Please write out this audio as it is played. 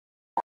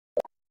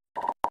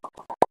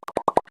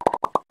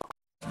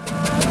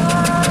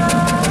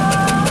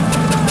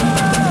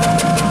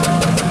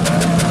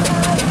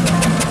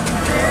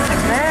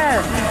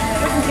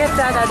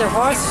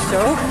horse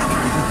show.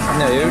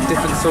 No,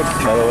 different sort of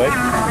motorway.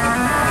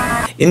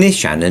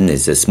 Innishannon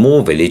is a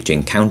small village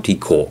in County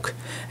Cork,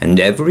 and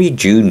every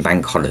June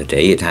bank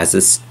holiday it has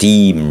a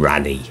steam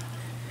rally,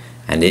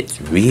 and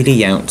it's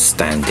really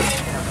outstanding.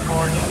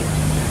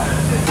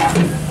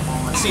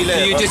 See you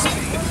later.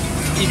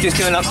 You're just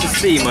going up to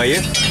steam, are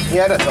you?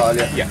 Yeah, that's all,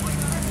 yeah. Yeah.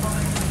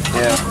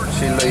 Yeah,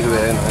 she'll lead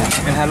away anyway.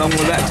 And how long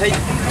will that take?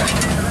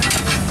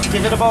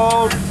 Give it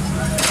about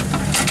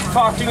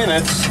 40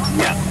 minutes.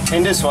 Yeah.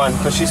 In this one,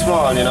 because she's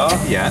small, you know?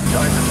 Yeah.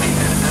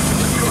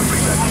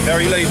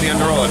 Very lively on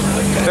the road.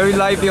 Very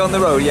lively on the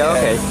road, yeah,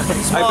 okay.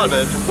 Small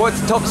bit. What's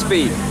top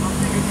speed?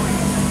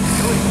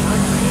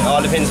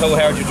 All depends how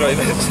hard you drive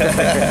it.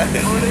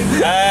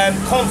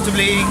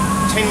 Comfortably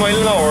 10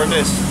 miles an hour in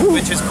this,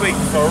 which is quick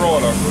for a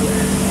roller.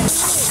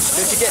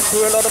 Did you get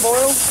through a lot of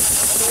oil?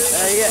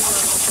 Yeah.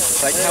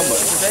 Like how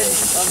much?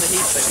 Depends on the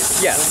heat, I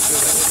guess. Yeah.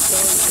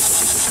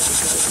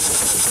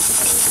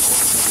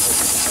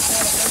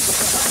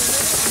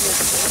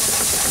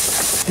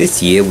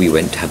 This year we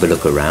went to have a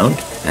look around,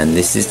 and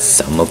this is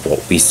some of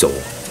what we saw.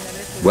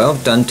 Well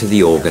done to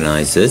the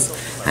organisers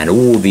and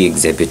all the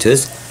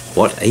exhibitors.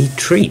 What a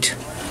treat!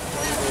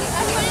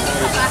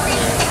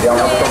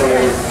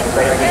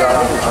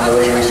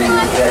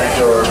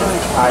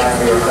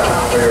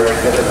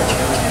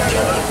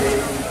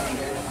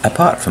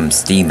 Apart from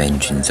steam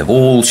engines of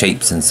all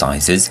shapes and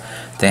sizes,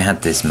 they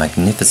had this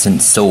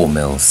magnificent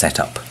sawmill set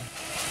up.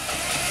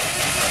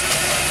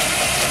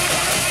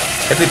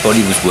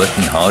 Everybody was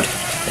working hard,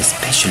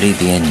 especially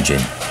the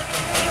engine.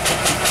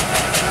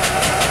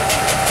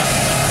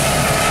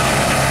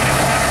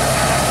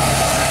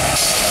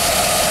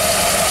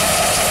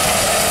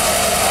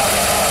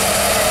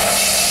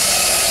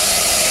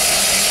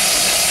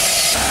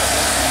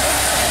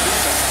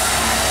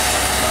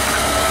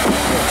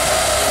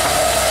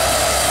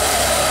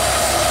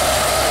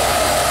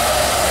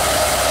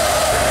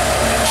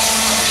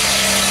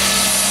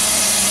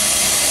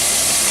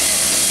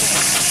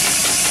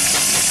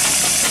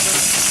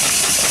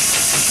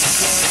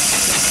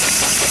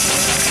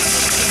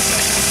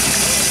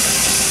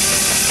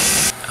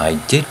 I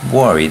did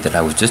worry that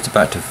I was just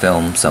about to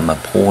film some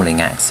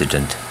appalling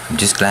accident. I'm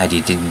just glad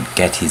he didn't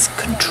get his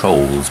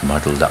controls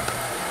muddled up.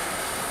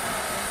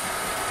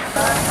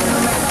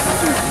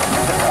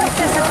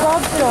 This is a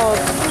Bob dog.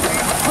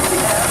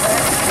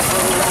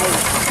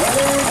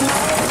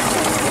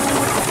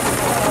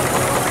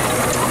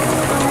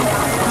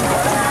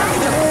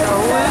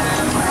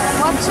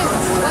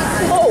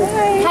 Oh,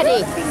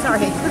 Paddy,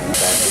 sorry.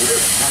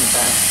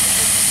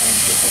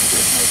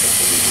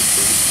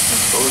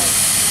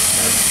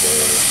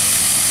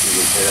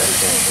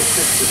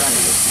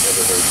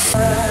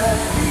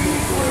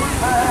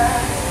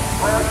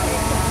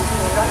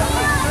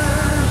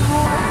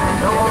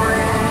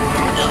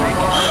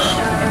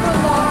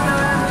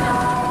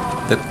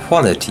 The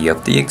quality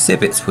of the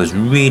exhibits was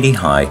really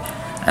high,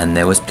 and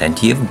there was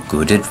plenty of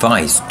good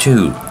advice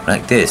too,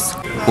 like this.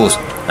 Of course,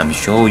 I'm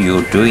sure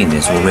you're doing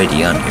this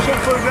already, aren't you?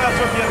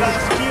 Photograph of you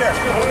last year,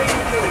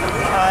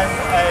 and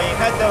I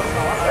had them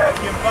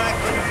came back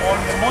on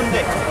the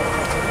Monday,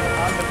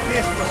 and the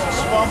place was a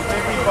swamp.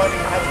 Everybody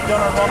had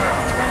done a runner.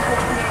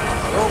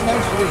 Oh,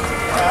 mostly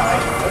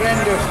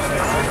horrendous.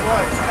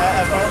 What?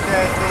 About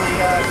the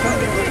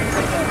Sunday week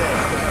day.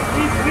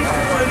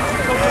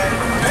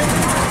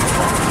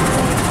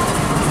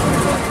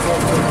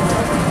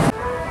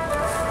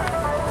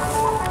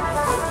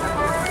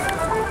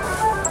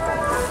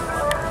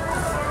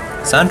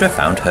 Sandra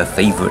found her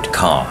favourite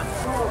car.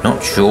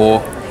 Not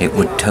sure it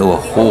would tow a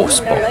horse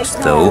box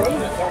though.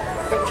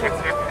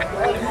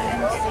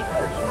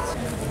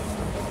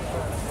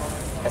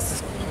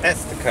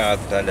 That's the car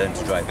that I learned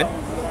to drive in.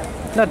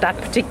 Not that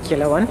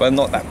particular one. Well,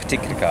 not that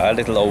particular car, a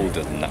little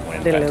older than that one.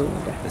 A little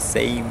older. The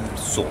same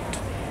sort.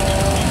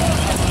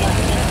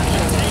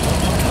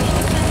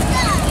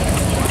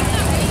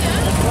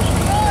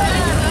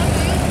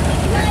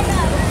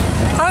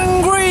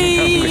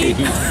 Hungry!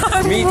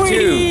 Me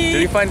too.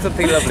 Did you find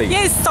something lovely?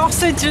 Yes,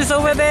 sausages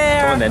over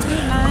there. Come on then.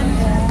 And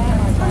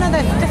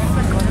another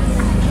different one.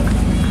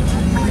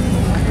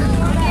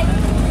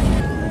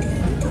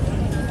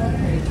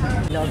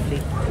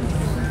 Lovely.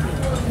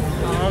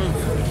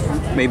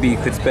 Maybe you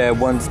could spare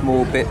one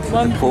small bit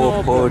for the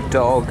poor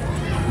dog.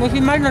 Well,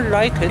 he might not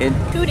like it.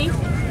 Goody.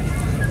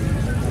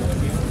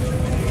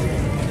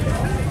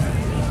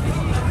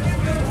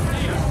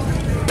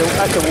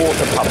 At the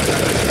water pump.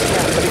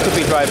 But he could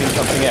be driving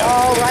something else.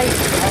 All right.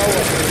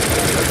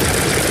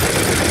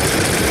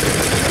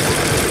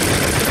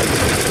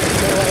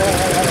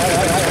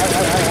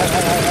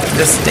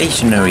 The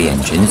stationary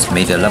engines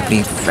made a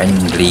lovely,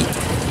 friendly,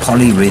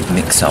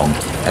 polyrhythmic song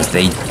as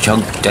they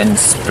chugged and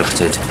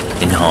spluttered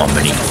in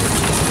harmony.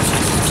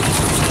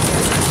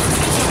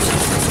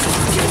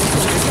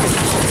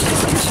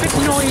 It's a bit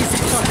noisy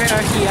for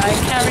her here. I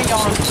carry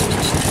on.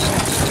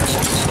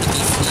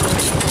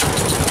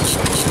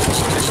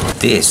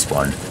 This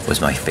one was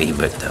my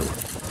favourite though.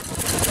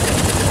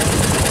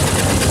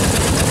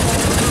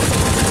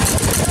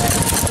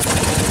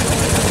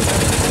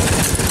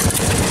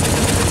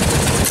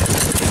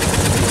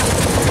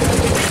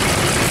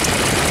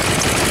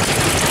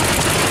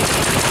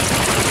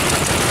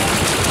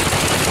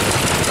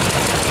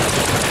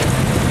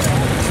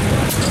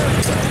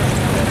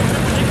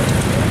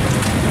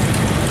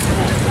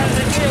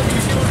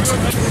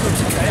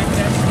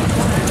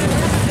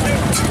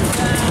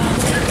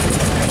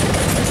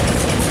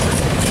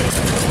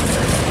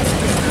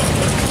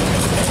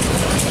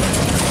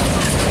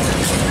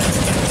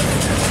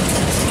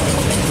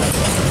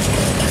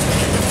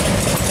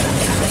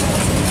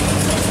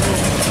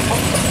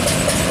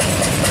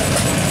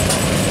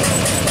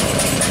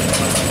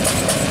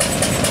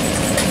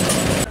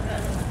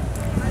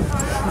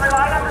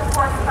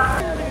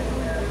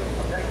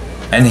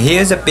 And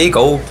here's a big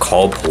old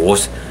cob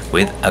horse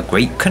with a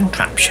great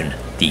contraption,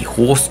 the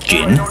horse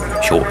gin,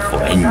 short for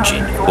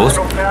engine of course.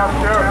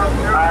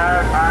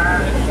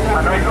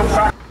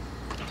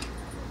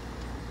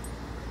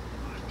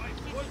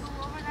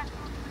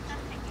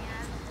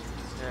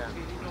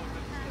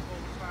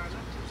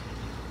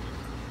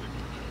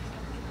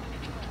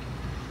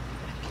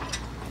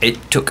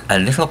 It took a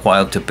little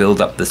while to build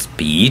up the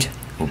speed.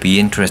 It will be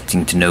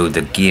interesting to know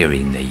the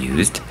gearing they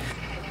used.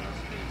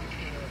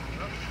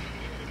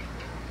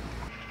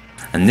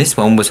 And this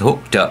one was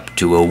hooked up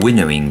to a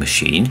winnowing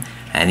machine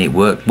and it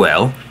worked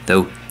well,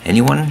 though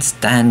anyone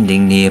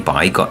standing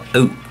nearby got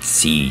oat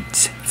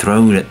seeds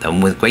thrown at them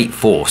with great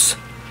force.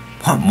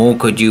 What more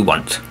could you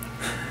want?